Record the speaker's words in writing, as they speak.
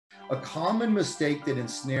A common mistake that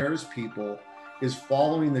ensnares people is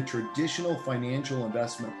following the traditional financial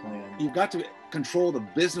investment plan. You've got to control the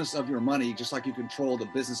business of your money just like you control the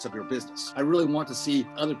business of your business. I really want to see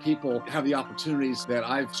other people have the opportunities that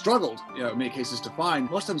I've struggled, in many cases, to find.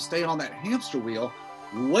 Most of them stay on that hamster wheel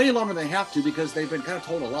way longer than they have to because they've been kind of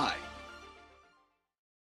told a lie.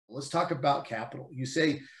 Let's talk about capital. You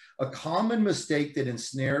say a common mistake that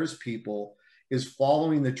ensnares people is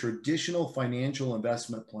following the traditional financial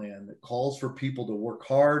investment plan that calls for people to work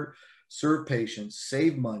hard, serve patients,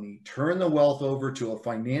 save money, turn the wealth over to a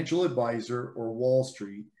financial advisor or Wall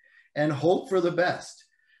Street, and hope for the best.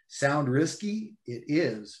 Sound risky? It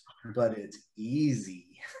is, but it's easy.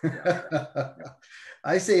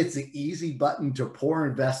 I say it's the easy button to poor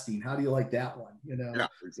investing. How do you like that one? Yeah,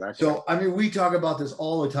 exactly. So, I mean, we talk about this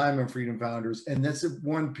all the time in Freedom Founders, and that's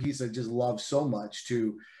one piece I just love so much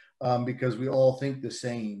too. Because we all think the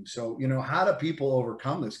same. So, how do people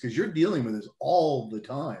overcome this? Because you're dealing with this all the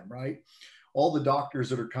time, right? All the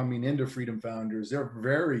doctors that are coming into Freedom Founders, they're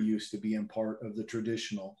very used to being part of the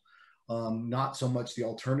traditional, not so much the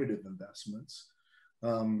alternative investments.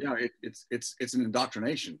 It's an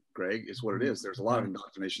indoctrination, Greg, is what it is. There's a lot of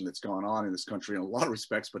indoctrination that's gone on in this country in a lot of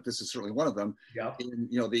respects, but this is certainly one of them. Yeah. In,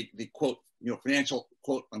 the quote, financial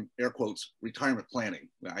quote, air quotes, retirement planning.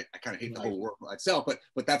 I kind of hate the whole word itself, but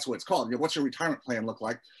that's what it's called. What's your retirement plan look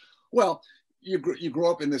like? Well, you grow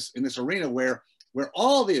up in this arena where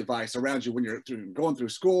all the advice around you when you're going through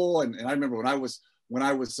school, and I remember when I was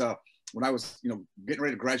getting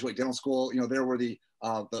ready to graduate dental school, there were the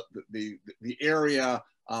area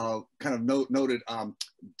kind of noted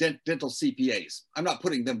dental CPAs. I'm not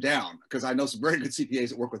putting them down because I know some very good CPAs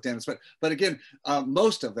that work with dentists, but again,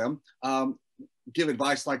 most of them give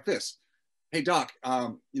advice like this. Hey doc,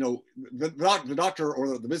 the doctor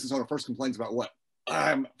or the business owner first complains about what?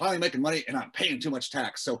 I'm finally making money and I'm paying too much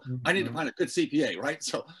tax. So I need to find a good CPA, right?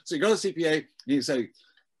 So you go to the CPA and you say,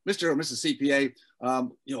 Mr. or Mrs. CPA,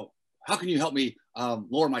 how can you help me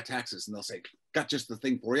lower my taxes? And they'll say, got just the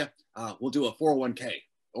thing for you. We'll do a 401k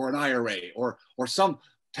or an IRA or some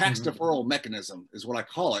tax deferral mechanism is what I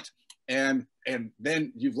call it. And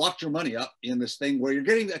then you've locked your money up in this thing where you're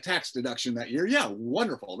getting a tax deduction that year. Yeah,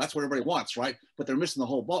 wonderful. That's what everybody wants, right? But they're missing the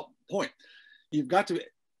whole point. You've got to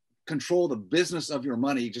control the business of your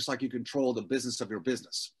money just like you control the business of your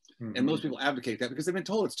business. And most people advocate that because they've been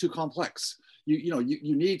told it's too complex.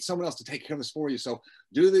 You need someone else to take care of this for you. So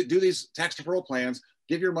do these tax deferral plans.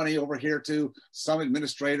 Give your money over here to some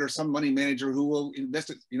administrator, some money manager who will invest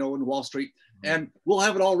it, in Wall Street, and we'll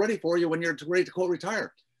have it all ready for you when you're ready to quote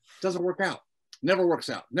retire. Doesn't work out. Never works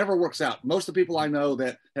out. Never works out. Most of the people I know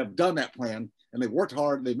that have done that plan and they've worked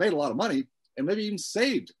hard, they've made a lot of money, and maybe even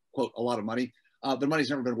saved quote a lot of money. Their money's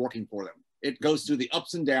never been working for them. It goes through the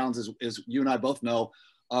ups and downs, as you and I both know,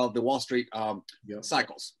 of the Wall Street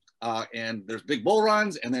cycles. And there's big bull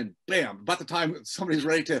runs, and then bam, about the time somebody's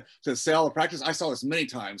ready to sell or practice. I saw this many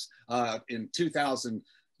times in 2000,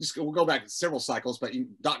 we'll go back several cycles, but in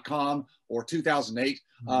 .com or 2008,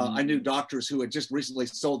 I knew doctors who had just recently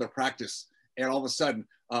sold their practice, and all of a sudden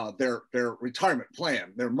their retirement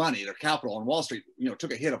plan, their money, their capital on Wall Street,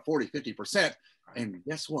 took a hit of 40–50%. And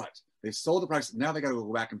guess what? They've sold the practice. Now they got to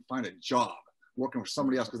go back and find a job working for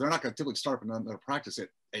somebody else because they're not going to typically start another practice at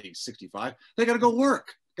age 65. They got to go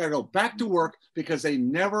work. Got to go back to work because they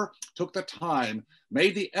never took the time,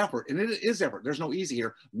 made the effort, and it is effort. There's no easy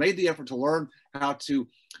here. Made the effort to learn how to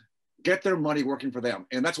get their money working for them,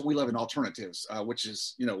 and that's what we love in alternatives, which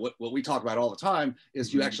is what we talk about all the time.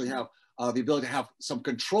 Is you actually have the ability to have some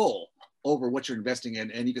control over what you're investing in,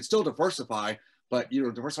 and you can still diversify, but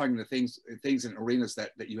you're diversifying into things in arenas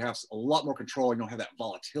that you have a lot more control. And you don't have that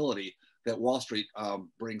volatility that Wall Street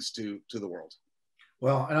brings to the world.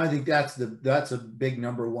 Well, and I think that's a big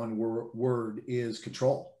number one word is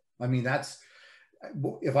control. I mean,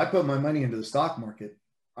 if I put my money into the stock market,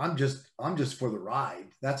 I'm just for the ride.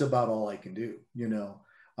 That's about all I can do.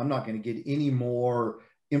 I'm not going to get any more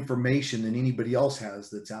information than anybody else has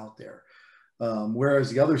that's out there. Whereas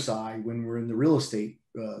the other side, when we're in the real estate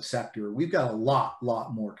sector, we've got a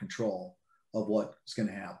lot more control of what's going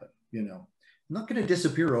to happen. Not going to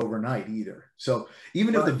disappear overnight either. So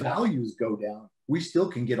even if the values go down, we still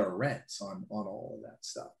can get our rents on all of that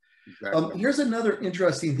stuff. Exactly. Here's another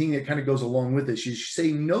interesting thing that kind of goes along with this. You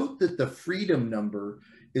say, note that the freedom number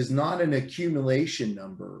is not an accumulation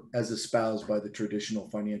number as espoused by the traditional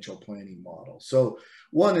financial planning model. So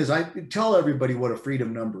one is, I tell everybody what a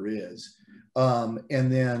freedom number is. And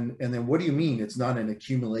then what do you mean it's not an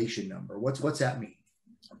accumulation number? What's that mean?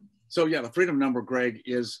 So yeah, the freedom number, Greg,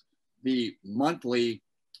 is the monthly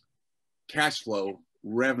cash flow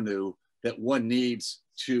revenue that one needs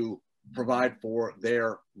to provide for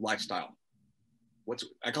their lifestyle.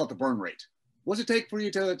 I call it the burn rate. What's it take for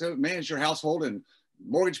you to manage your household and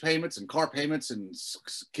mortgage payments and car payments and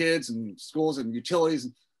kids and schools and utilities?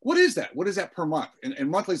 What is that? What is that per month? And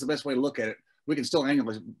monthly is the best way to look at it. We can still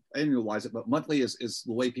annualize it, but monthly is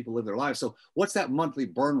the way people live their lives. So what's that monthly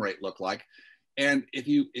burn rate look like? And if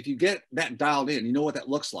you get that dialed in, you know what that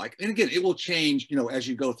looks like. And again, it will change, as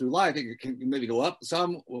you go through life. It can maybe go up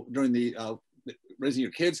some during the raising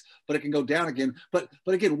your kids, but it can go down again. But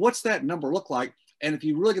again, what's that number look like? And if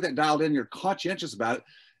you really get that dialed in, you're conscientious about it,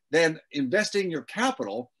 then investing your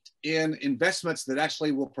capital in investments that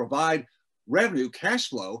actually will provide revenue, cash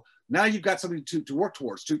flow. Now you've got something to work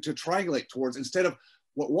towards, to triangulate towards, instead of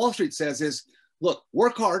what Wall Street says is, look,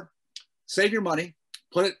 work hard, save your money,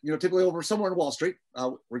 put it, typically over somewhere in Wall Street,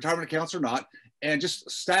 retirement accounts or not, and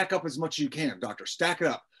just stack up as much as you can, doctor, stack it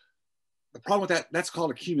up. The problem with that's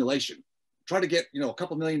called accumulation. Try to get, a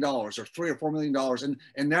couple $1 million or $3 or $4 million.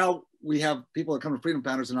 And now we have people that come to Freedom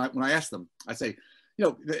Founders, and when I ask them, I say,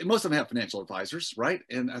 most of them have financial advisors, right?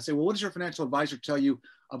 And I say, well, what does your financial advisor tell you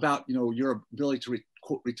about, your ability to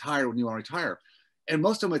quote, retire when you want to retire? And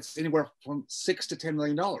most of them, it's anywhere from $6 to $10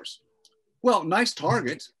 million. Well, nice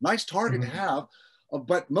target to have.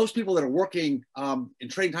 But most people that are working in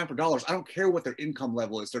trading time for dollars, I don't care what their income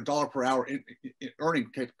level is, their dollar per hour earning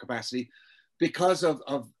capacity, because of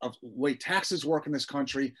the way taxes work in this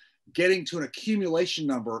country, getting to an accumulation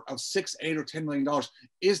number of $6, $8, or $10 million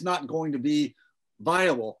is not going to be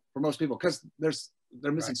viable for most people, because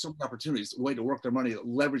they're missing so many opportunities, a way to work their money,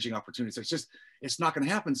 leveraging opportunities. It's not going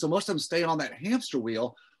to happen. So most of them stay on that hamster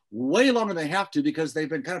wheel way longer than they have to, because they've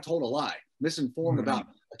been kind of told a lie, misinformed about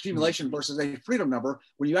accumulation versus a freedom number,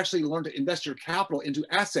 where you actually learn to invest your capital into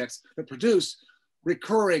assets that produce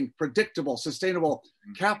recurring, predictable, sustainable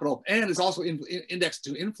capital, and is also indexed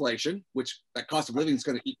to inflation, which that cost of living is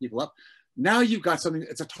going to eat people up. Now you've got something,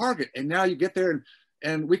 it's a target, and now you get there,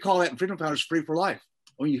 and we call that in Freedom Founders free for life.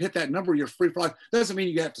 When you hit that number, you're free for life. Doesn't mean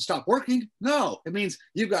you have to stop working. No, it means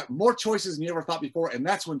you've got more choices than you ever thought before, and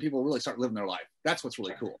that's when people really start living their life. That's what's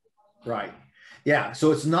really cool. Right. Yeah.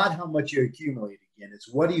 So it's not how much you accumulate again. It's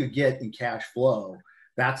what do you get in cash flow.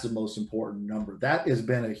 That's the most important number. That has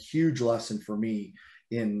been a huge lesson for me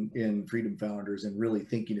in Freedom Founders, and really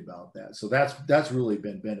thinking about that. So that's really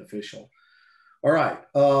been beneficial. All right,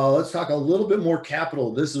 let's talk a little bit more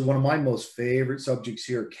capital. This is one of my most favorite subjects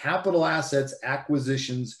here. Capital assets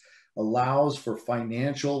acquisitions allows for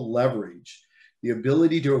financial leverage, the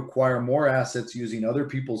ability to acquire more assets using other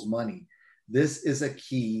people's money. This is a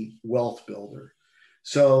key wealth builder.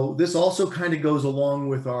 So this also kind of goes along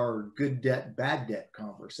with our good debt, bad debt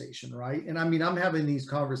conversation, right? And I mean, I'm having these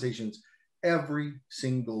conversations every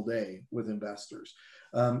single day with investors.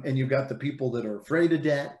 And you've got the people that are afraid of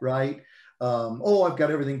debt, right? Oh, I've got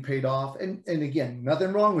everything paid off. And again,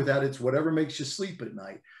 nothing wrong with that. It's whatever makes you sleep at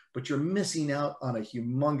night, but you're missing out on a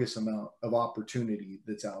humongous amount of opportunity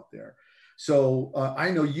that's out there. So I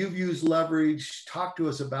know you've used leverage. Talk to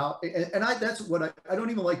us about, and that's what I don't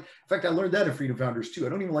even like. In fact, I learned that in Freedom Founders too. I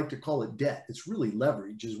don't even like to call it debt. It's really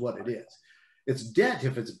leverage is what it is. It's debt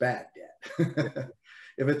if it's bad debt.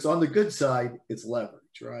 If it's on the good side, it's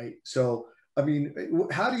leverage, right? So, I mean,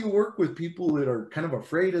 how do you work with people that are kind of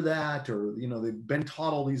afraid of that, or, they've been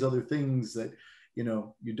taught all these other things that, you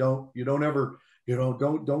don't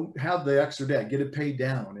have the extra debt, get it paid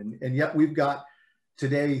down. And yet we've got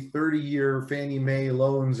today 30-year Fannie Mae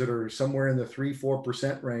loans that are somewhere in the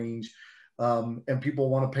 3-4% range. And people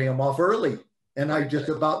want to pay them off early. And I just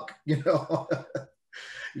about,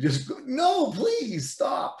 just no, please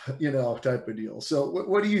stop, type of deal. So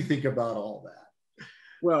what do you think about all that?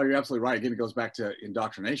 Well, you're absolutely right. Again, it goes back to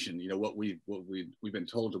indoctrination. What we've been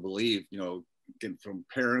told to believe, again, from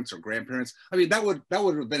parents or grandparents. I mean, that would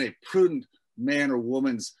have been a prudent man or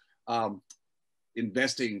woman's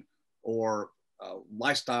investing or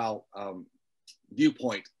lifestyle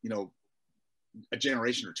viewpoint, a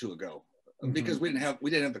generation or two ago, because we didn't have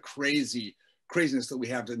the craziness that we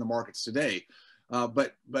have in the markets today.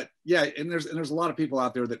 But yeah, and there's a lot of people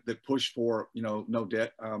out there that push for, no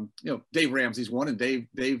debt. Dave Ramsey's one, and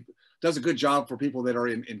Dave does a good job for people that are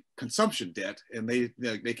in consumption debt, and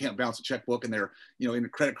they can't balance a checkbook, and they're, in a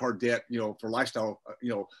credit card debt, for lifestyle,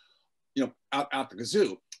 out the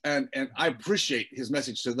kazoo. And I appreciate his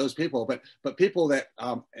message to those people, but people that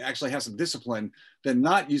actually have some discipline, then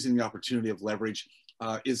not using the opportunity of leverage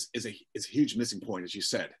is a huge missing point, as you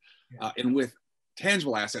said. And with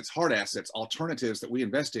tangible assets, hard assets, alternatives that we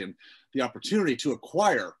invest in, the opportunity to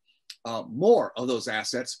acquire more of those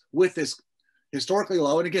assets with this historically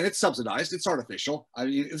low, and again, it's subsidized, it's artificial. I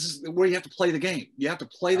mean, this is where you have to play the game. You have to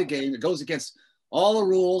play the game that goes against all the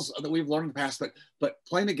rules that we've learned in the past, but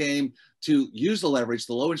playing the game to use the leverage,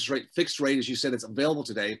 the low interest rate, fixed rate, as you said, that's available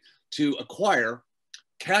today, to acquire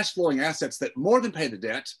cash flowing assets that more than pay the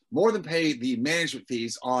debt, more than pay the management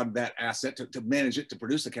fees on that asset to manage it, to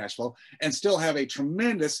produce the cash flow, and still have a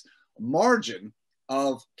tremendous margin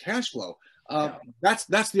of cash flow. That's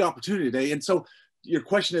the opportunity today. And so your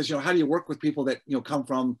question is, how do you work with people that, come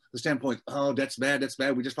from the standpoint, oh, that's bad.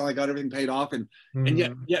 We just finally got everything paid off. And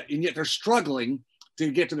yet they're struggling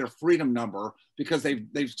to get to their freedom number because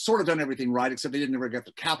they've sort of done everything right, except they didn't ever get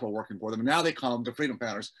the capital working for them. And now they come to Freedom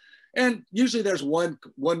Founders. And usually there's one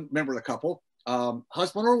member of the couple,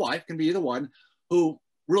 husband or wife, can be either one, who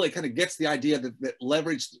really kind of gets the idea that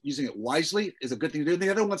leverage, using it wisely, is a good thing to do. And the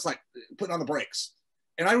other one's like putting on the brakes.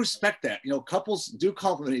 And I respect that. Couples do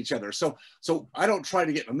complement each other. So I don't try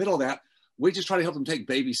to get in the middle of that. We just try to help them take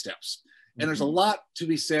baby steps. And there's a lot to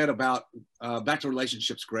be said about, back to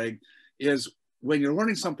relationships, Greg, is when you're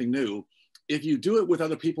learning something new, if you do it with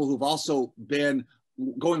other people who've also been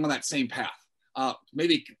going on that same path,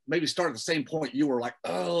 maybe start at the same point you were like,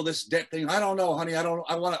 oh, this debt thing, I don't know, honey, I don't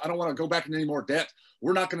want to go back into any more debt.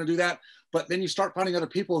 We're not going to do that. But then you start finding other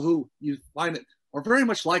people who you find that are very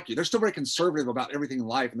much like you. They're still very conservative about everything in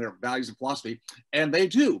life and their values and philosophy. And they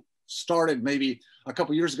too started maybe a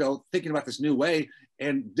couple of years ago thinking about this new way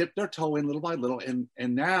and dipped their toe in little by little.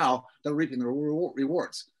 And now they're reaping the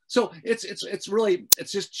rewards. So it's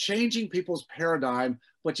just changing people's paradigm,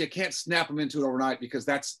 but you can't snap them into it overnight because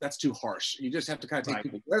that's too harsh. You just have to kind of take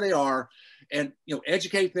people where they are and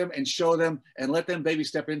educate them and show them and let them baby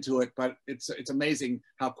step into it. But it's amazing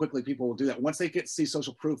how quickly people will do that once they get to see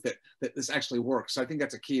social proof that this actually works. So I think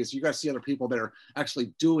that's a key, is you guys see other people that are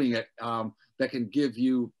actually doing it, that can give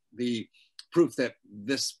you the proof that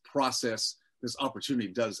this process, this opportunity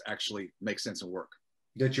does actually make sense and work.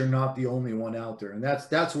 That you're not the only one out there. And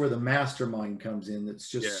that's where the mastermind comes in. That's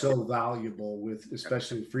just so valuable, with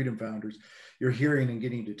especially with Freedom Founders. You're hearing and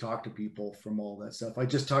getting to talk to people from all that stuff. I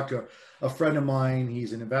just talked to a friend of mine.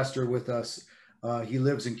 He's an investor with us. He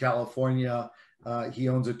lives in California. He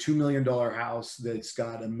owns a $2 million house that's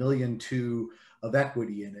got $1.2 million of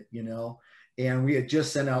equity in it, and we had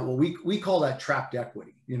just sent out, well, we call that trapped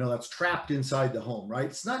equity. That's trapped inside the home, right?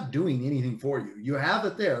 It's not doing anything for you. You have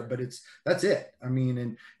it there, but that's it. I mean,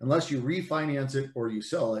 and unless you refinance it or you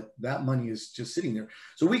sell it, that money is just sitting there.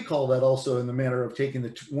 So we call that also in the manner of taking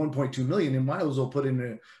the 1.2 million and might as well put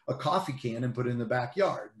in a coffee can and put it in the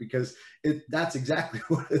backyard, because that's exactly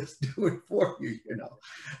what it's doing for you,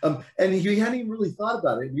 and he hadn't even really thought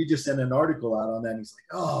about it. We just sent an article out on that. And he's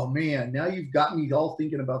like, oh man, now you've got me all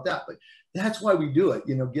thinking about that. But that's why we do it,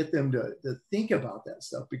 get them to think about that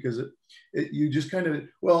stuff, because you just kind of,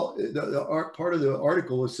 the part of the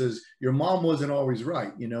article, it says your mom wasn't always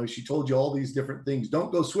right. She told you all these different things.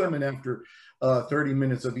 Don't go swimming after 30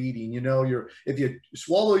 minutes of eating. If you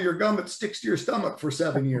swallow your gum, it sticks to your stomach for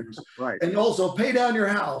 7 years. Right. And also pay down your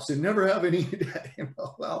house and never have any debt.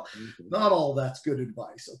 Well, not all that's good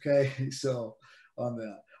advice. Okay. So on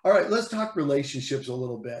that. All right, let's talk relationships a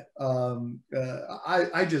little bit.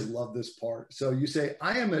 I just love this part. So you say,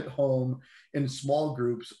 I am at home in small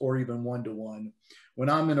groups or even one-to-one. When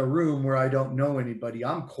I'm in a room where I don't know anybody,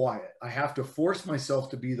 I'm quiet. I have to force myself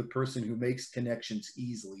to be the person who makes connections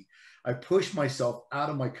easily. I push myself out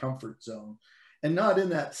of my comfort zone. And not in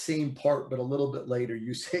that same part, but a little bit later,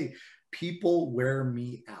 you say, people wear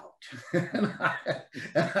me out.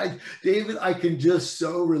 David, I can just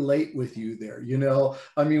so relate with you there.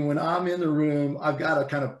 I mean, when I'm in the room, I've got to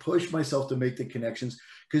kind of push myself to make the connections,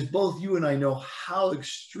 because both you and I know how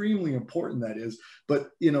extremely important that is. But,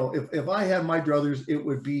 if I had my druthers, it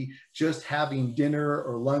would be just having dinner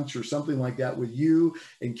or lunch or something like that with you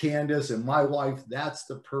and Candace and my wife. That's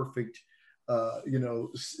the perfect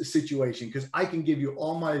situation, because I can give you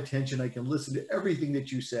all my attention. I can listen to everything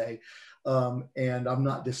that you say. And I'm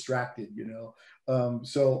not distracted,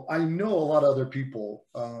 so I know a lot of other people,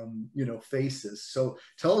 face this. So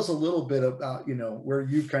tell us a little bit about, where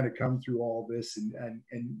you've kind of come through all this and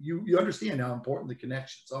you understand how important the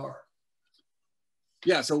connections are.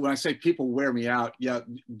 Yeah. So when I say people wear me out,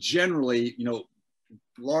 generally,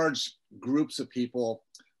 large groups of people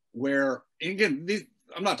where, again,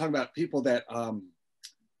 I'm not talking about people that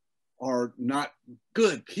are not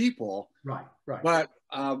good people. Right. But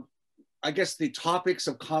I guess the topics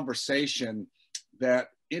of conversation that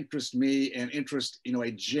interest me and interest,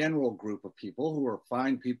 a general group of people who are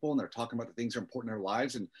fine people and they're talking about the things that are important in their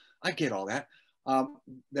lives. And I get all that.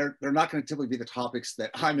 They're not going to typically be the topics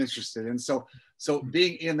that I'm interested in. So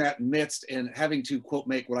being in that midst and having to, quote,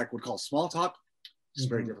 make what I would call small talk is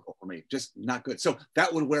very difficult for me, just not good. So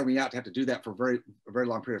that would wear me out to have to do that for a very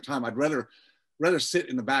long period of time. I'd rather rather sit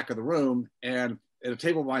in the back of the room and at a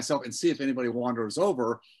table by myself and see if anybody wanders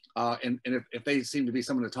over. And if they seem to be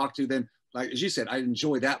someone to talk to, then, like as you said, I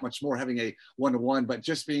enjoy that much more, having a one-to-one. But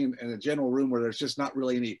just being in a general room where there's just not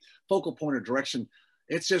really any focal point or direction,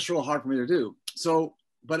 it's just real hard for me to do. So,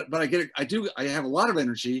 but I get it. I have a lot of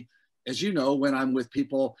energy, as you know, when I'm with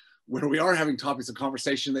people where we are having topics of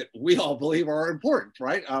conversation that we all believe are important,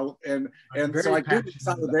 right? And so I do get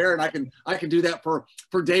out of there, and I can do that for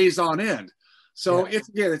days on end. So it's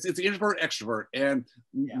introvert, extrovert, and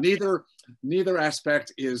neither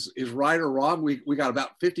aspect is right or wrong. We got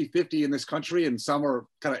about 50-50 in this country, and some are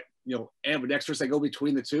kind of ambidextrous. They go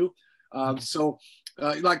between the two. So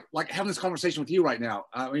like having this conversation with you right now.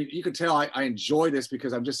 I mean, you can tell I enjoy this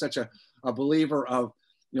because I'm just such a believer of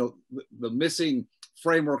the missing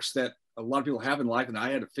frameworks that a lot of people have in life, and I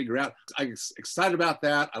had to figure out. I'm excited about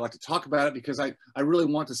that. I like to talk about it because I really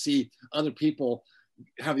want to see other people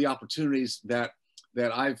have the opportunities that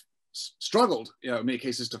I've struggled, in many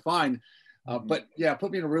cases, to find. But yeah,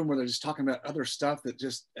 put me in a room where they're just talking about other stuff that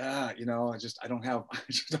just, I don't have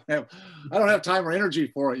time or energy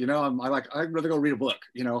for it. I'd rather go read a book,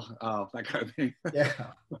 that kind of thing. Yeah,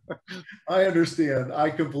 I understand. I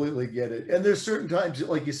completely get it. And there's certain times,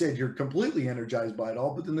 like you said, you're completely energized by it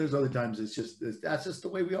all, but then there's other times that's just the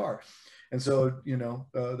way we are. And so,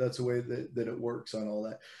 that's the way that it works on all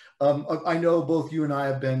that. I know both you and I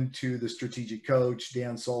have been to the strategic coach,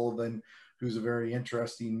 Dan Sullivan, who's a very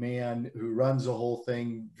interesting man who runs the whole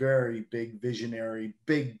thing, very big visionary,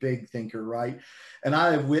 big thinker, right? And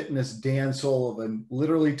I have witnessed Dan Sullivan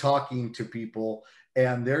literally talking to people,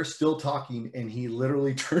 and they're still talking, and he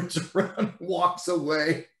literally turns around and walks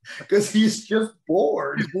away because he's just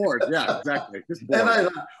bored. He's bored, yeah, exactly. And I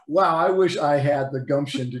thought, wow, I wish I had the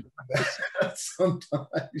gumption to do that sometimes,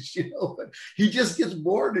 but he just gets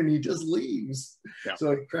bored and he just leaves. Yeah.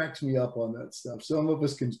 So it cracks me up on that stuff. Some of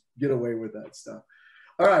us can get away with that stuff.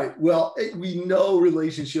 All right, well, we know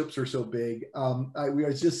relationships are so big. I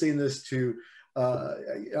was just saying this to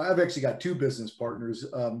I've actually got two business partners,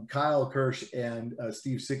 Kyle Kirsch and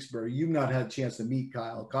Steve Sixbury. You've not had a chance to meet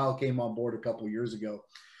Kyle. Kyle came on board a couple of years ago,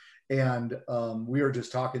 and we were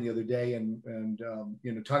just talking the other day and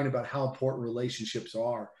talking about how important relationships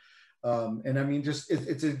are. And I mean,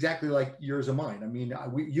 it's exactly like yours and mine. I mean,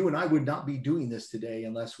 you and I would not be doing this today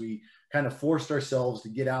unless we kind of forced ourselves to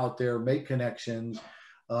get out there, make connections,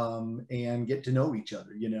 and get to know each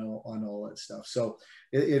other, on all that stuff. So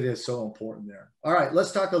it is so important there. All right,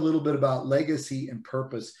 let's talk a little bit about legacy and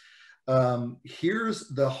purpose. Here's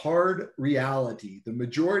the hard reality. The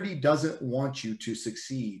majority doesn't want you to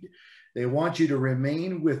succeed. They want you to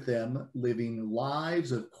remain with them, living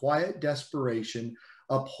lives of quiet desperation,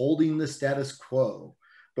 upholding the status quo.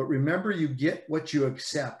 But remember, you get what you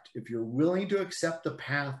accept. If you're willing to accept the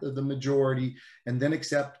path of the majority and then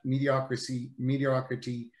accept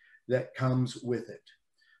mediocrity that comes with it.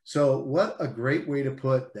 So what a great way to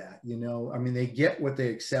put that, I mean, they get what they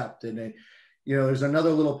accept. And there's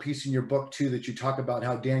another little piece in your book too, that you talk about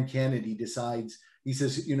how Dan Kennedy decides, he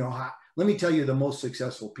says, let me tell you, the most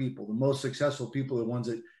successful people are the ones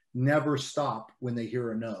that never stop when they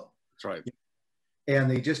hear a no. That's right. And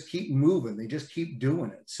they just keep moving. They just keep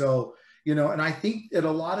doing it. So, and I think that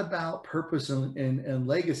a lot about purpose and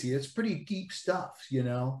legacy, it's pretty deep stuff, in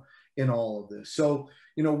all of this. So,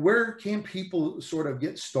 where can people sort of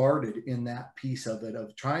get started in that piece of it,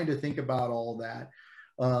 of trying to think about all that?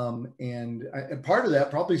 And part of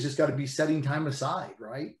that probably has just got to be setting time aside,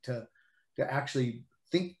 right? To actually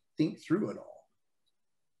think through it all.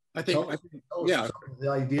 I think the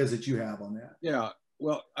ideas that you have on that. Yeah.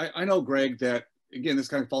 Well, I know, Greg, that again, this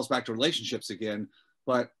kind of falls back to relationships again,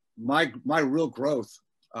 but my real growth,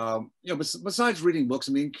 besides reading books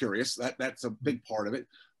and being curious, that's a big part of it.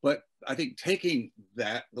 But I think taking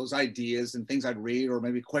those ideas and things I'd read, or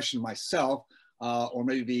maybe question myself, or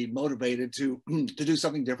maybe be motivated to do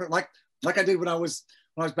something different, like I did when I was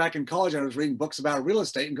back in college. I was reading books about real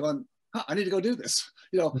estate and going, I need to go do this,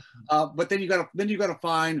 But then you got to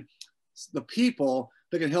find the people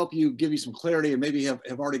that can help you, give you some clarity, and maybe have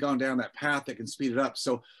already gone down that path that can speed it up.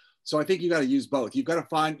 So I think you got to use both. You've got to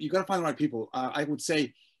find the right people. I would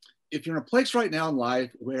say, if you're in a place right now in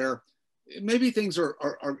life where maybe things are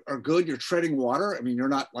good, you're treading water. I mean, you're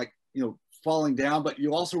not falling down, but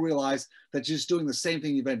you also realize that just doing the same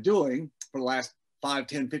thing you've been doing for the last 5,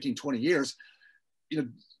 10, 15, 20 years,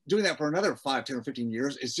 doing that for another 5, 10, or 15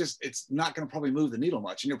 years, it's not going to probably move the needle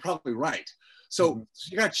much. And you're probably right. So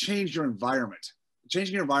you got to change your environment.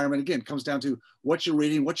 Changing your environment, again, comes down to what you're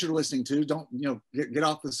reading, what you're listening to. Don't, get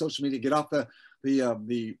off the social media, get off the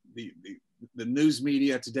news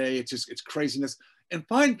media today. It's craziness. And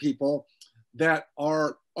find people that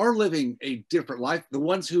are living a different life, the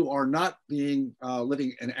ones who are not being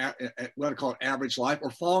living what I call an average life or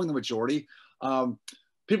following the majority.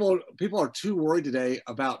 People are too worried today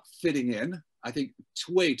about fitting in. I think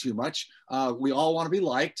way too much. We all want to be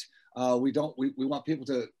liked. We want people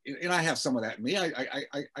to, and I have some of that in me.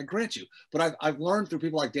 I grant you, but I've learned through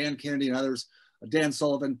people like Dan Kennedy and others, Dan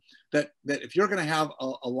Sullivan, that if you're going to have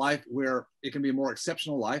a life where it can be a more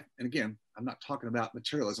exceptional life, and again, I'm not talking about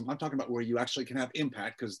materialism. I'm talking about where you actually can have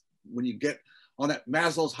impact, because when you get on that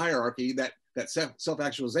Maslow's hierarchy, that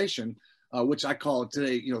self-actualization, which I call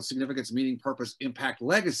today, significance, meaning, purpose, impact,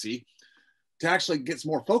 legacy, to actually get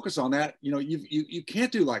more focus on that, you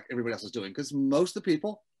can't do like everybody else is doing, because most of the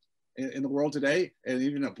people in the world today, and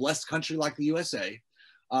even a blessed country like the USA,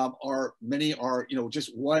 many are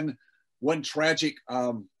just one tragic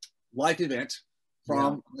life event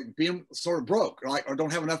from like being sort of broke, right, or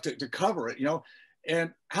don't have enough to cover it,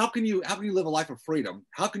 And how can you live a life of freedom?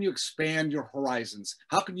 How can you expand your horizons?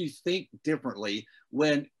 How can you think differently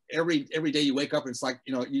when every day you wake up and it's like,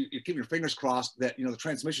 you keep your fingers crossed that, the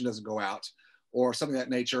transmission doesn't go out or something of that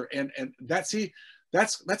nature. And that's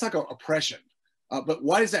like an oppression. But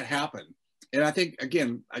why does that happen? And I think,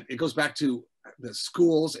 again, it goes back to the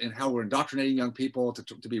schools and how we're indoctrinating young people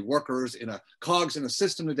to be workers in cogs in a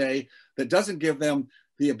system today that doesn't give them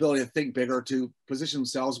the ability to think bigger, to position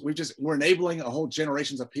themselves. We're enabling a whole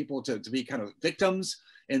generations of people to be kind of victims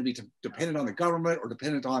and be dependent on the government or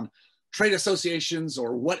dependent on trade associations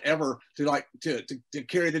or whatever to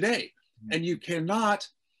carry the day. And you cannot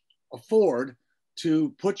afford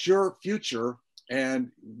to put your future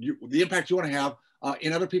and the impact you want to have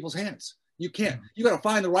in other people's hands. You can't. You got to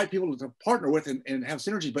find the right people to partner with and have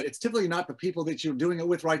synergy, but it's typically not the people that you're doing it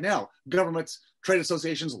with right now. Governments, trade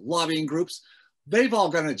associations, lobbying groups, they've all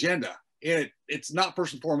got an agenda. And it's not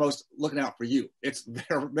first and foremost looking out for you. It's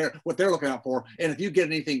what they're looking out for. And if you get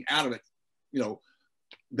anything out of it,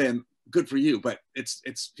 then good for you, but it's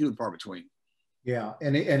few and far between. Yeah.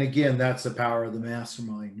 And again, that's the power of the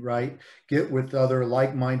mastermind, right? Get with other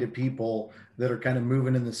like-minded people that are kind of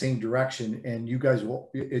moving in the same direction, and you guys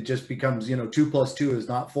it just becomes, 2 + 2 is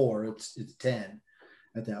not 4, it's 10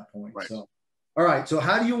 at that point. Right. So, all right. So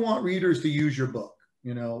how do you want readers to use your book?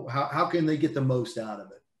 How can they get the most out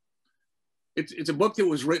of it? It's a book that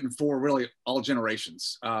was written for really all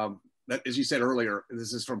generations. That, as you said earlier,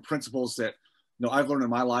 this is from principles that, I've learned in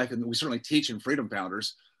my life, and we certainly teach in Freedom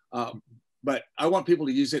Founders. But I want people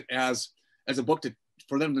to use it as a book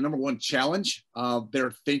for them to, number one, challenge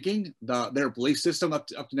their thinking, their belief system up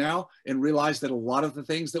to now, and realize that a lot of the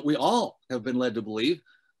things that we all have been led to believe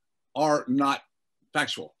are not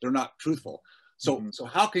factual. They're not truthful. So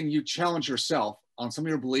how can you challenge yourself on some of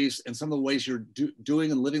your beliefs and some of the ways you're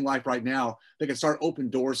doing and living life right now that can start open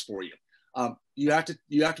doors for you? You have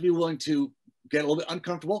to be willing to get a little bit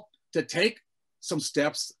uncomfortable, to take some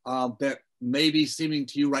steps that may be seeming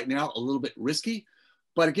to you right now a little bit risky.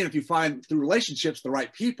 But again, if you find through relationships the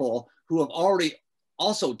right people who have already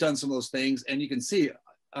also done some of those things, and you can see,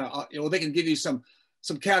 they can give you some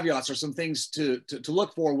caveats or some things to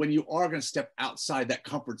look for when you are going to step outside that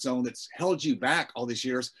comfort zone that's held you back all these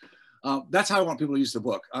years. That's how I want people to use the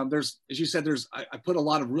book. There's, as you said, I put a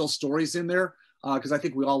lot of real stories in there because I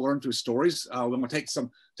think we all learn through stories. We want to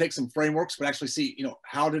take some frameworks, but actually see,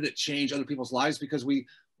 how did it change other people's lives? Because we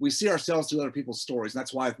see ourselves through other people's stories. And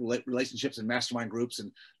that's why relationships and mastermind groups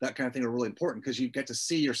and that kind of thing are really important, because you get to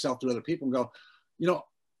see yourself through other people and go,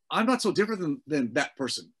 I'm not so different than that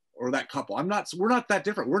person or that couple. We're not that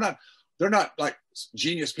different. They're not like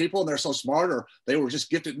genius people and they're so smart or they were just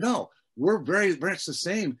gifted. No, we're very, very much the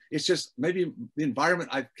same. It's just maybe the environment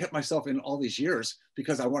I've kept myself in all these years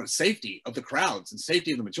because I wanted safety of the crowds and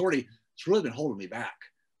safety of the majority. It's really been holding me back.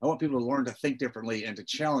 I want people to learn to think differently and to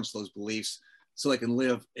challenge those beliefs so they can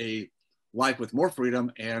live a life with more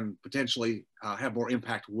freedom and potentially have more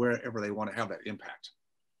impact wherever they want to have that impact.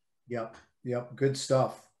 Yep. Good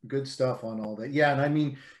stuff. Good stuff on all that. Yeah. And I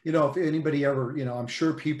mean, if anybody ever, I'm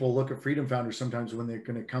sure people look at Freedom Founders sometimes when they're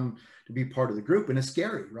going to come to be part of the group, and it's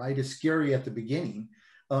scary, right? It's scary at the beginning.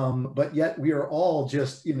 But yet we are all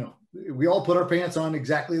just, we all put our pants on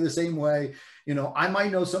exactly the same way. I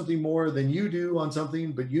might know something more than you do on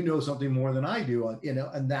something, but you know something more than I do on,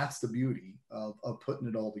 and that's the beauty of putting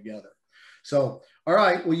it all together. So, all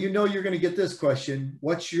right, well, you're going to get this question.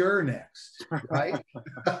 What's your next, right?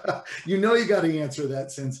 You got to answer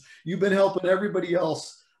that since you've been helping everybody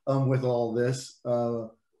else with all this.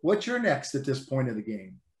 What's your next at this point of the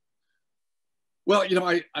game? Well,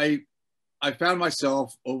 I found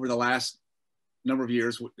myself over the last number of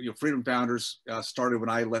years, Freedom Founders started when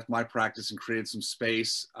I left my practice and created some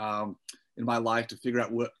space. in my life to figure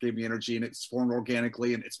out what gave me energy, and it's formed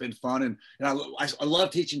organically, and it's been fun. And I love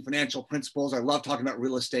teaching financial principles. I love talking about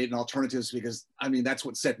real estate and alternatives because, I mean, that's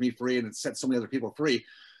what set me free, and it set so many other people free.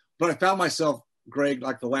 But I found myself, Greg,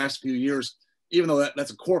 like the last few years, even though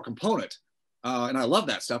that's a core component, and I love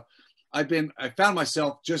that stuff, I found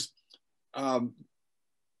myself just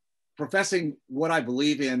professing what I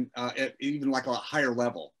believe in at even like a higher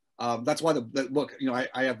level. That's why the book, you know,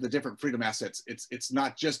 I have the different freedom assets. It's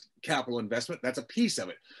not just capital investment. That's a piece of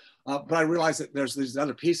it. But I realize that there's these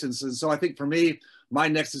other pieces. And so I think for me, my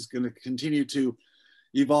next is going to continue to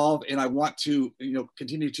evolve. And I want to, you know,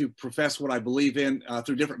 continue to profess what I believe in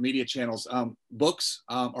through different media channels. Books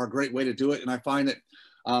are a great way to do it. And I find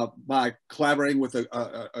that by collaborating with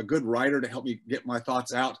a good writer to help me get my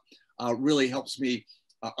thoughts out really helps me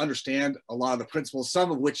understand a lot of the principles,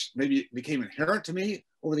 some of which maybe became inherent to me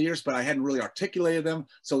over the years, but I hadn't really articulated them.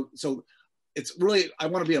 So it's really, I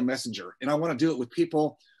want to be a messenger, and I want to do it with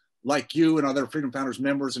people like you and other Freedom Founders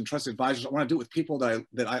members and trusted advisors. I want to do it with people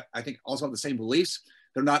that I think also have the same beliefs.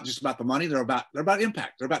 They're not just about the money. They're about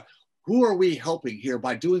impact. They're about who are we helping here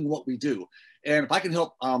by doing what we do. And if I can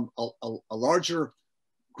help a larger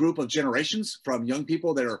group of generations, from young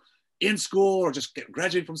people that are in school or just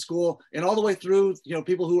graduating from school, and all the way through, you know,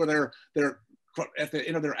 people who are they're at the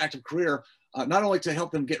end of their active career, not only to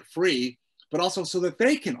help them get free, but also so that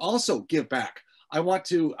they can also give back. I want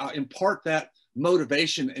to impart that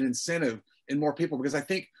motivation and incentive in more people, because I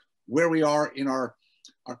think where we are in our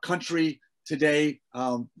country today,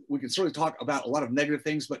 we can certainly talk about a lot of negative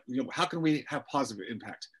things, but, you know, how can we have positive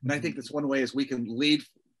impact? And I think that's one way is we can lead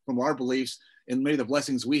from our beliefs and maybe the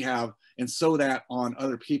blessings we have, and sow that on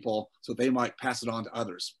other people so they might pass it on to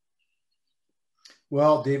others.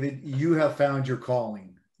 Well, David, you have found your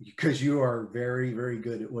calling, because you are very, very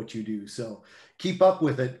good at what you do. So keep up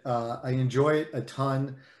with it. I enjoy it a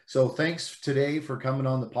ton. So thanks today for coming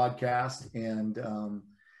on the podcast and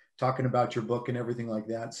talking about your book and everything like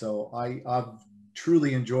that. So I've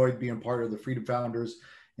truly enjoyed being part of the Freedom Founders.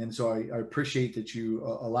 And so I appreciate that you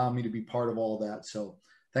allow me to be part of all that. So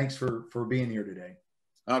thanks for being here today.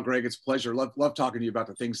 Greg, it's a pleasure. Love talking to you about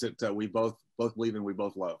the things that we both believe in, we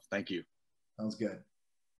both love. Thank you. Sounds good.